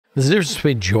There's a difference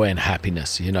between joy and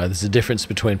happiness. You know, there's a difference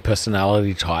between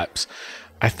personality types.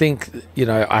 I think, you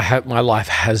know, my life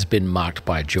has been marked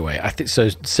by joy. I think so.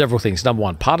 Several things. Number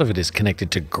one, part of it is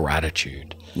connected to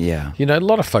gratitude. Yeah. You know, a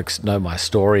lot of folks know my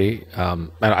story,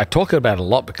 and I talk about it a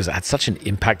lot because it had such an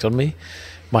impact on me,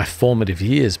 my formative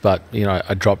years. But, you know,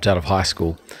 I dropped out of high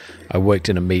school. I worked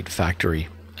in a meat factory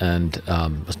and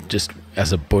just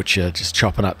as a butcher, just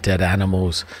chopping up dead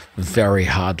animals, very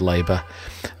hard labor.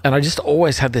 And I just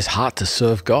always had this heart to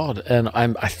serve God. And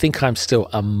I think I'm still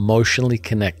emotionally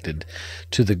connected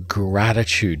to the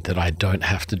gratitude that I don't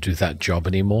have to do that job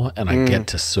anymore and I get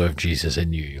to serve Jesus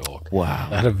in New York. Wow.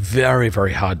 I had a very,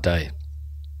 very hard day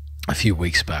a few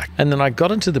weeks back. And then I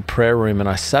got into the prayer room and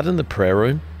I sat in the prayer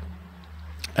room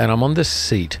and I'm on this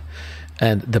seat.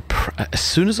 And as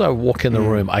soon as I walk in the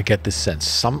room, I get this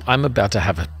sense I'm about to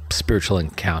have a spiritual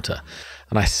encounter.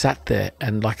 And I sat there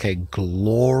and like a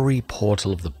glory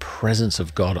portal of the presence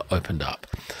of God opened up.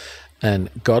 And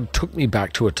God took me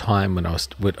back to a time when I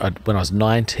was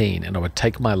 19 and I would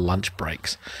take my lunch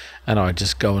breaks and I would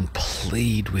just go and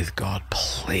plead with God,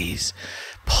 please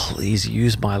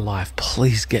use my life.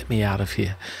 Please get me out of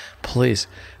here, please.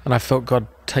 And I felt God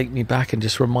take me back and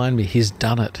just remind me he's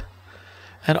done it.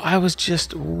 And I was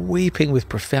just weeping with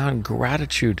profound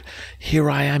gratitude. Here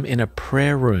I am in a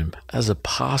prayer room as a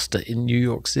pastor in New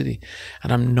York City,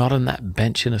 and I'm not on that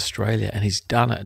bench in Australia, and he's done it.